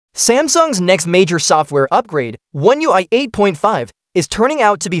Samsung's next major software upgrade, One UI 8.5, is turning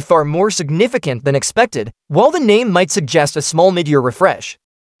out to be far more significant than expected, while the name might suggest a small mid-year refresh.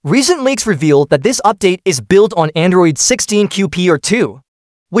 Recent leaks reveal that this update is built on Android 16 QP2,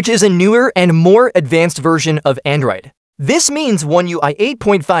 which is a newer and more advanced version of Android. This means One UI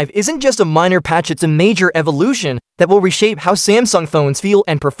 8.5 isn't just a minor patch, it's a major evolution that will reshape how Samsung phones feel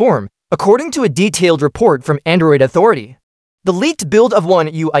and perform, according to a detailed report from Android Authority. The leaked build of One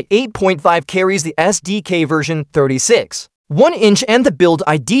UI 8.5 carries the SDK version 36.1" and the build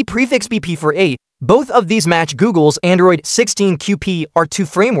ID prefix BP4A. Both of these match Google's Android 16 QP2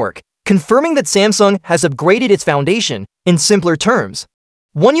 framework, confirming that Samsung has upgraded its foundation. In simpler terms,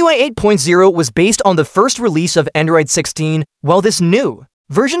 One UI 8.0 was based on the first release of Android 16, while this new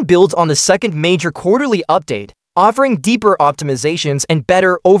version builds on the second major quarterly update, offering deeper optimizations and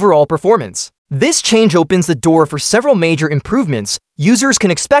better overall performance. This change opens the door for several major improvements. Users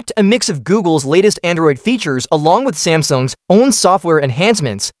can expect a mix of Google's latest Android features along with Samsung's own software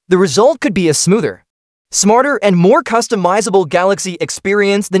enhancements. The result could be a smoother, smarter, and more customizable Galaxy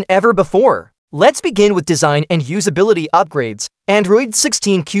experience than ever before. Let's begin with design and usability upgrades. Android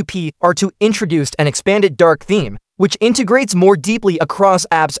 16 QP2 introduced an expanded dark theme, which integrates more deeply across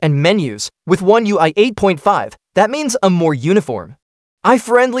apps and menus. With One UI 8.5, that means a more uniform,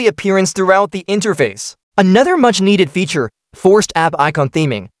 eye-friendly appearance throughout the interface. Another much-needed feature, forced app icon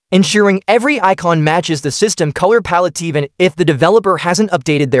theming, ensuring every icon matches the system color palette even if the developer hasn't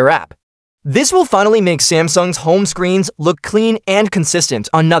updated their app. This will finally make Samsung's home screens look clean and consistent.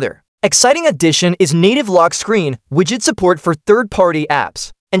 Another exciting addition is native lock screen widget support for third-party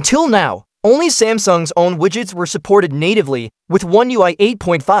apps. Until now, only Samsung's own widgets were supported natively. With One UI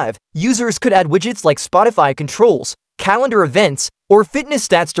 8.5, users could add widgets like Spotify controls, calendar events, or fitness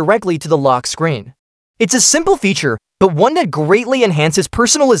stats directly to the lock screen. It's a simple feature, but one that greatly enhances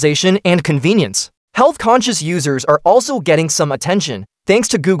personalization and convenience. Health-conscious users are also getting some attention, thanks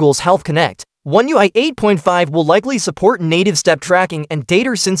to Google's Health Connect. One UI 8.5 will likely support native step tracking and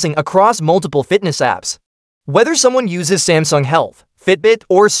data syncing across multiple fitness apps. Whether someone uses Samsung Health, Fitbit,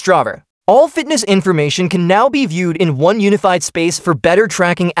 or Strava, all fitness information can now be viewed in one unified space for better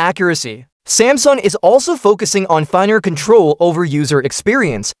tracking accuracy. Samsung is also focusing on finer control over user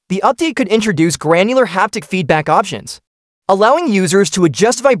experience. The update could introduce granular haptic feedback options, allowing users to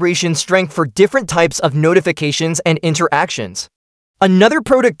adjust vibration strength for different types of notifications and interactions. Another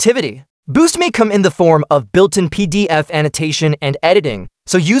productivity boost may come in the form of built-in PDF annotation and editing,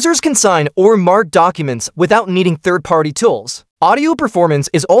 so users can sign or mark documents without needing third-party tools. Audio performance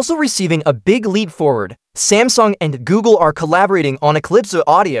is also receiving a big leap forward. Samsung and Google are collaborating on Eclipse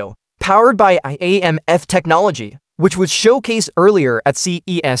Audio, powered by AMF technology, which was showcased earlier at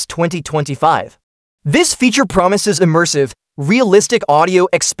CES 2025. This feature promises immersive, realistic audio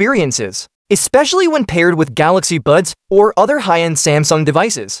experiences, especially when paired with Galaxy Buds or other high-end Samsung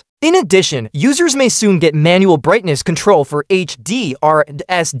devices. In addition, users may soon get manual brightness control for HDR and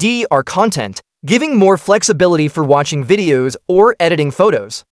SDR content, giving more flexibility for watching videos or editing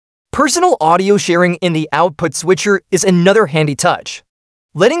photos. Personal audio sharing in the output switcher is another handy touch,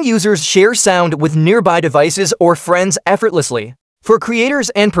 letting users share sound with nearby devices or friends effortlessly. For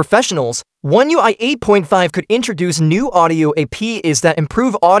creators and professionals, One UI 8.5 could introduce new audio APIs that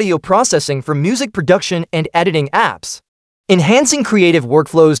improve audio processing for music production and editing apps, enhancing creative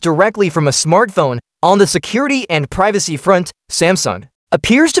workflows directly from a smartphone. On the security and privacy front, Samsung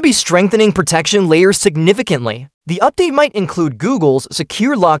appears to be strengthening protection layers significantly. The update might include Google's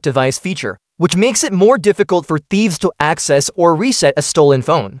Secure Lock device feature, which makes it more difficult for thieves to access or reset a stolen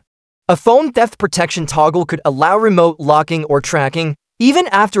phone. A phone theft protection toggle could allow remote locking or tracking, even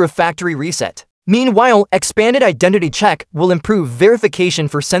after a factory reset. Meanwhile, expanded identity check will improve verification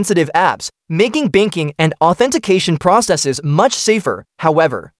for sensitive apps, making banking and authentication processes much safer.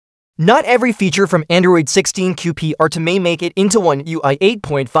 However, not every feature from Android 16 QP2 may make it into One UI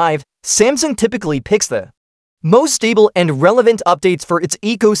 8.5. Samsung typically picks the most stable and relevant updates for its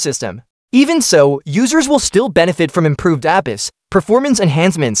ecosystem. Even so, users will still benefit from improved apps, performance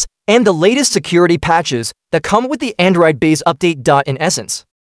enhancements, and the latest security patches that come with the Android-based update. In essence,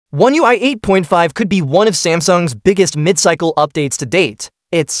 One UI 8.5 could be one of Samsung's biggest mid-cycle updates to date.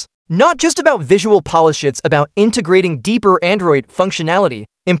 It's not just about visual polish, it's about integrating deeper Android functionality,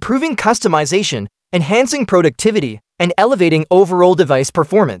 improving customization, enhancing productivity, and elevating overall device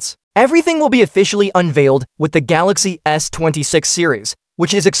performance. Everything will be officially unveiled with the Galaxy S26 series,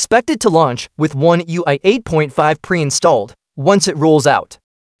 which is expected to launch with One UI 8.5 pre-installed. Once it rolls out,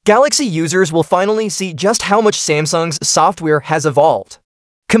 Galaxy users will finally see just how much Samsung's software has evolved.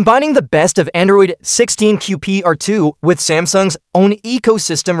 combining the best of Android 16 QPR2 with Samsung's own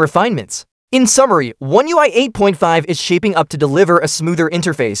ecosystem refinements. In summary, One UI 8.5 is shaping up to deliver a smoother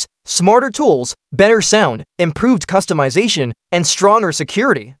interface, smarter tools, better sound, improved customization, and stronger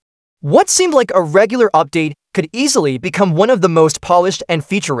security. What seemed like a regular update could easily become one of the most polished and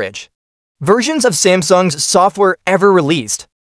feature-rich versions of Samsung's software ever released.